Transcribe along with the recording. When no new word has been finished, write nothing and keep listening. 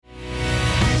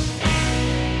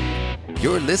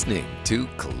You're listening to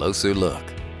Closer Look.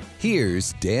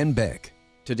 Here's Dan Beck.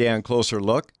 Today on Closer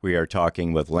Look, we are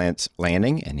talking with Lance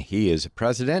Lanning, and he is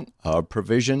president of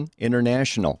Provision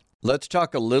International. Let's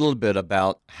talk a little bit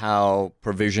about how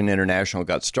Provision International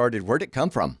got started. Where'd it come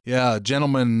from? Yeah, a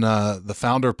gentleman, the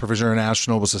founder of Provision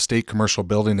International was a state commercial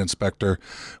building inspector,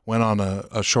 went on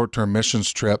a short-term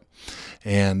missions trip,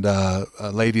 and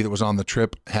a lady that was on the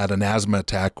trip had an asthma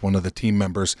attack, one of the team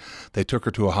members. They took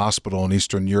her to a hospital in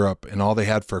Eastern Europe, and all they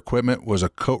had for equipment was a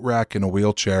coat rack and a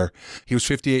wheelchair. He was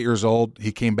 58 years old.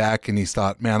 He came back and he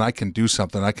thought, man, I can do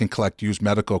something. I can collect used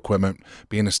medical equipment.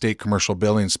 Being a state commercial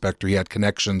building inspector, he had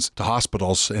connections to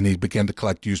hospitals, and he began to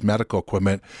collect used medical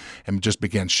equipment and just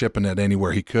began shipping it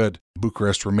anywhere he could.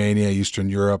 Bucharest, Romania, Eastern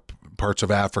Europe, parts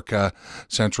of Africa,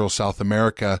 Central, South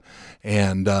America,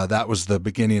 and that was the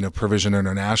beginning of Provision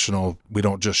International. We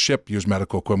don't just ship used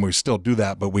medical equipment. We still do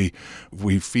that, but we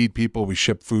feed people, we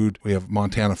ship food. We have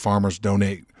Montana farmers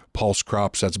donate pulse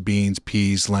crops, that's beans,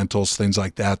 peas, lentils, things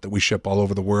like that we ship all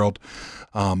over the world.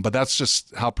 But that's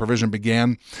just how Provision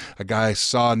began. A guy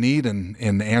saw a need and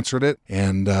answered it,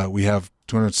 and we have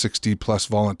 260 plus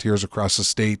volunteers across the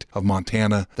state of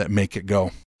Montana that make it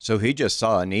go. So he just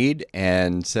saw a need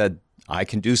and said, I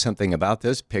can do something about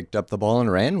this, picked up the ball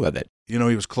and ran with it. You know,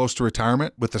 he was close to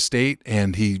retirement with the state,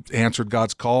 and he answered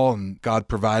God's call, and God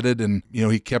provided, and, you know,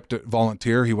 he kept it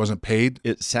volunteer. He wasn't paid.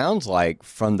 It sounds like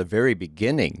from the very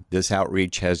beginning, this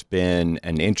outreach has been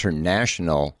an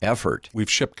international effort. We've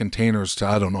shipped containers to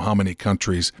I don't know how many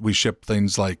countries. We ship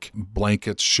things like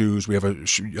blankets, shoes. We have a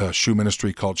shoe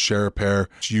ministry called Share a Pair.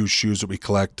 It's used shoes that we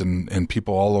collect, and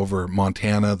people all over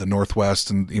Montana, the Northwest,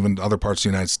 and even other parts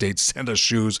of the United States send us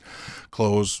shoes,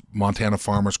 clothes, Montana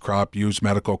farmers crop, used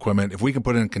medical equipment. If we can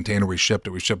put it in a container, we shipped it.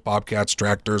 We ship bobcats,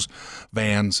 tractors,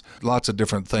 vans, lots of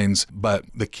different things. But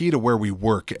the key to where we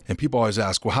work, and people always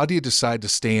ask, well, how do you decide to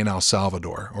stay in El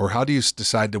Salvador? Or how do you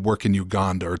decide to work in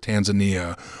Uganda or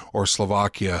Tanzania or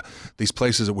Slovakia, these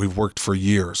places that we've worked for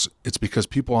years? It's because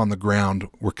people on the ground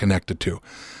we're connected to.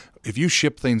 If you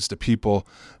ship things to people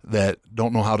that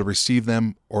don't know how to receive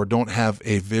them or don't have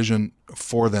a vision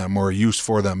for them or a use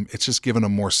for them, it's just giving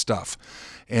them more stuff.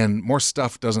 And more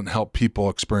stuff doesn't help people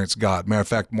experience God. Matter of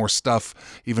fact, more stuff,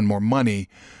 even more money,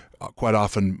 quite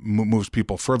often moves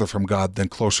people further from God than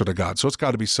closer to God. So it's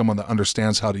got to be someone that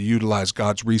understands how to utilize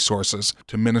God's resources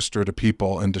to minister to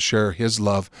people and to share his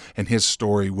love and his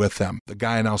story with them. The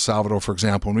guy in El Salvador, for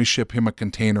example, when we ship him a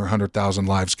container, 100,000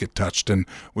 lives get touched, and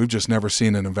we've just never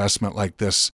seen an investment like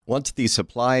this. Once these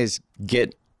supplies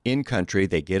get in country,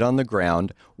 they get on the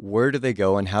ground, where do they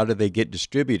go and how do they get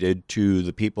distributed to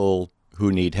the people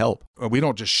who need help? We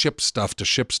don't just ship stuff to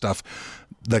ship stuff.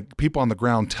 The people on the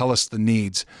ground tell us the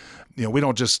needs. You know, we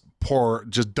don't just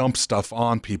dump stuff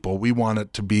on people. We want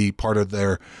it to be part of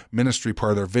their ministry,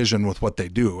 part of their vision with what they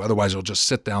do. Otherwise, they'll just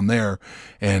sit down there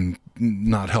and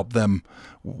not help them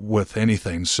with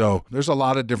anything. So there's a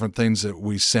lot of different things that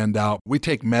we send out. We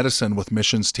take medicine with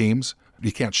missions teams.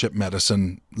 You can't ship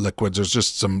medicine liquids. There's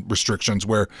just some restrictions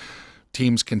where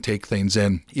teams can take things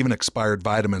in, even expired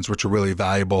vitamins, which are really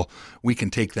valuable. We can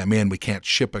take them in. We can't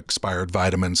ship expired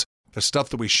vitamins. The stuff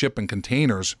that we ship in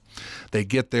containers, they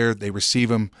get there, they receive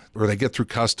them, or they get through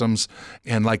customs.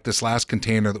 And like this last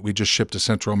container that we just shipped to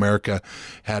Central America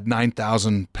had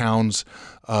 9,000 pounds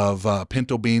of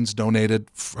pinto beans donated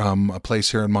from a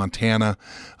place here in Montana.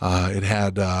 It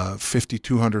had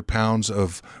 5,200 pounds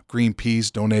of green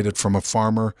peas donated from a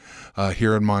farmer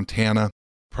here in Montana.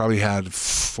 Probably had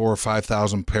 4,000 or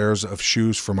 5,000 pairs of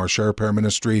shoes from our Share a Pair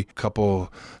ministry, a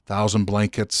couple thousand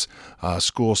blankets,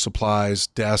 school supplies,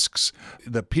 desks.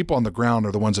 The people on the ground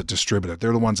are the ones that distribute it.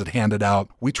 They're the ones that hand it out.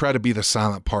 We try to be the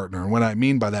silent partner. And what I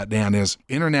mean by that, Dan, is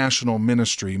international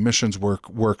ministry, missions work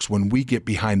works when we get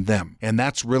behind them. And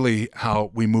that's really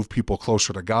how we move people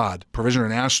closer to God. Provision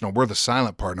International, we're the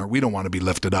silent partner. We don't want to be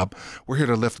lifted up. We're here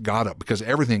to lift God up because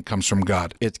everything comes from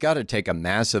God. It's got to take a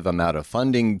massive amount of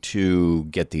funding to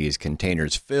get these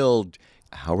containers filled.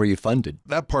 How are you funded?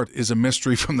 That part is a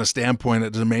mystery from the standpoint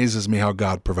it amazes me how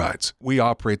God provides. We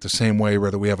operate the same way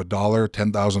whether we have $1,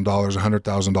 $10,000,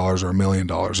 $100,000, or $1 million.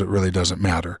 It really doesn't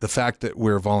matter. The fact that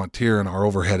we're volunteer and our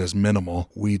overhead is minimal,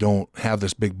 we don't have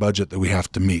this big budget that we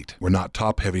have to meet. We're not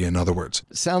top heavy, in other words.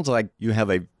 It sounds like you have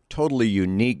a totally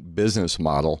unique business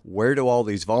model. Where do all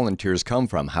these volunteers come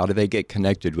from? How do they get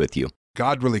connected with you?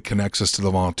 God really connects us to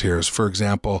the volunteers. For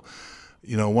example,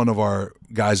 you know, one of our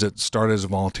guys that started as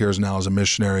volunteers now as a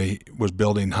missionary was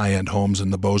building high-end homes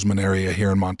in the Bozeman area here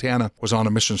in Montana, was on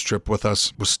a missions trip with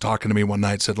us, was talking to me one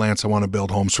night, said, Lance, I want to build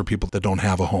homes for people that don't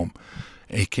have a home.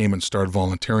 And he came and started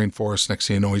volunteering for us. Next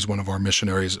thing you know, he's one of our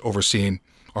missionaries overseeing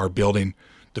our building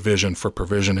division for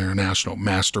Provision International,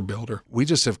 master builder. We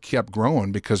just have kept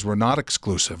growing because we're not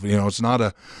exclusive. It's not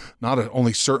a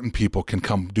only certain people can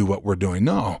come do what we're doing.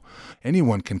 No,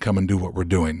 anyone can come and do what we're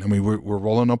doing. I mean, we're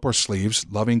rolling up our sleeves,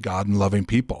 loving God and loving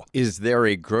people. Is there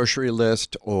a grocery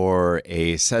list or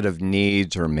a set of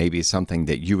needs or maybe something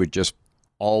that you would just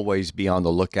always be on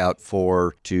the lookout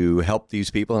for to help these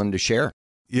people and to share?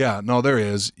 Yeah, no, there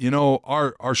is.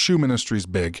 Our shoe ministry is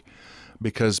big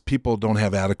because people don't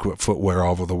have adequate footwear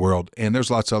all over the world. And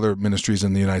there's lots of other ministries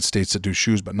in the United States that do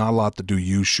shoes, but not a lot that do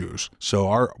used shoes.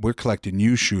 So we're collecting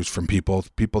used shoes from people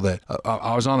that,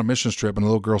 I was on a missions trip and a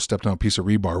little girl stepped on a piece of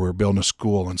rebar. We were building a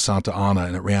school in Santa Ana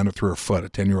and it ran through her foot, a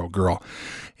 10-year-old girl.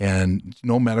 And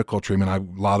no medical treatment.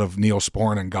 A lot of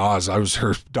Neosporin and gauze. I was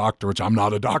her doctor, which I'm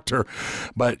not a doctor.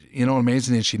 But,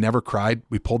 amazingly, she never cried.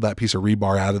 We pulled that piece of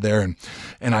rebar out of there.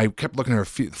 And I kept looking at her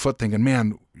foot thinking,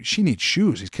 man, she needs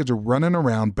shoes. These kids are running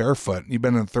around barefoot. You've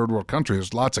been in a third world country.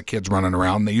 There's lots of kids running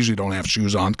around. They usually don't have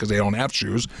shoes on because they don't have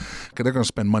shoes because they're going to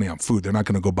spend money on food. They're not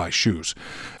going to go buy shoes.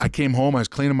 I came home. I was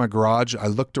cleaning my garage. I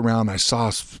looked around. I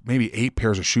saw maybe 8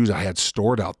 pairs of shoes I had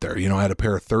stored out there. I had a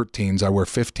pair of 13s. I wear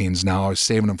 15s now. I was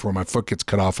saving them for when my foot gets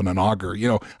cut off in an auger.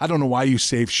 I don't know why you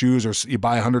save shoes or you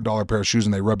buy $100 pair of shoes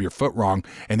and they rub your foot wrong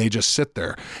and they just sit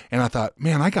there. And I thought,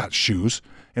 man, I got shoes.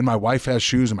 And my wife has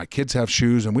shoes and my kids have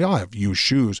shoes and we all have used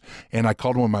shoes. And I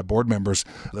called one of my board members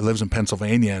that lives in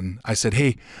Pennsylvania and I said,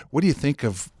 hey, what do you think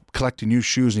of collecting used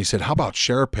shoes? And he said, how about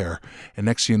share a pair? And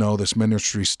next thing you know, this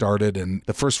ministry started. And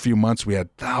the first few months, we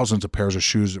had thousands of pairs of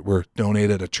shoes that were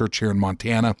donated. A church here in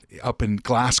Montana, up in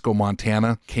Glasgow,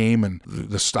 Montana, came. And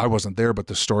I wasn't there, but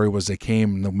the story was they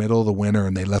came in the middle of the winter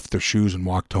and they left their shoes and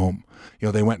walked home.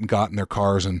 They went and got in their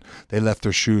cars and they left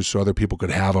their shoes so other people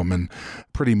could have them, and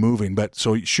pretty moving. But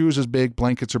so shoes is big,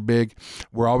 blankets are big.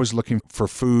 We're always looking for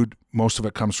food. Most of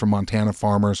it comes from Montana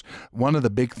farmers. One of the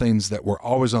big things that we're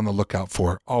always on the lookout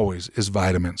for, always, is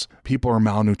vitamins. People are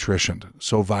malnutritioned,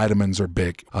 so vitamins are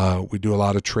big. We do a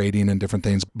lot of trading and different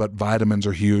things, but vitamins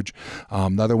are huge.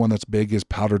 The other one that's big is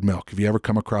powdered milk. If you ever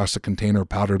come across a container of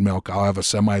powdered milk, I'll have a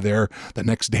semi there the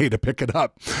next day to pick it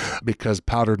up because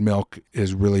powdered milk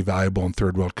is really valuable in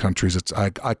third world countries.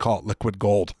 I call it liquid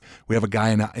gold. We have a guy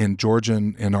in Georgia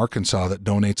and Arkansas that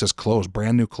donates us clothes,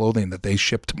 brand new clothing that they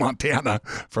ship to Montana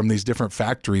from these different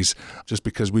factories just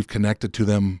because we've connected to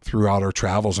them throughout our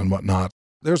travels and whatnot.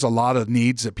 There's a lot of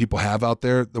needs that people have out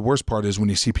there. The worst part is when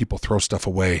you see people throw stuff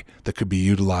away that could be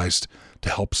utilized to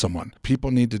help someone.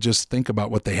 People need to just think about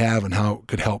what they have and how it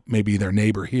could help maybe their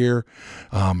neighbor here.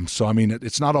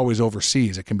 It's not always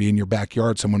overseas. It can be in your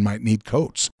backyard. Someone might need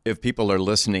coats. If people are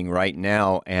listening right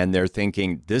now and they're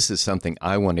thinking, this is something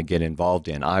I want to get involved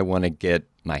in, I want to get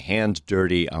my hands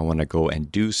dirty, I want to go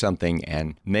and do something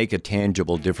and make a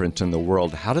tangible difference in the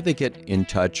world, how do they get in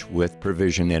touch with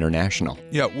Provision International?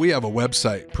 Yeah, we have a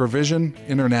website,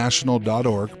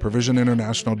 provisioninternational.org.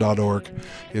 Provisioninternational.org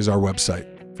is our website.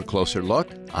 For Closer Look,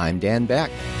 I'm Dan Beck.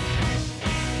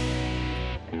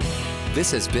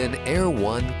 This has been Air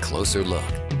One Closer Look.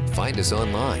 Find us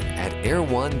online at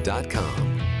air1.com.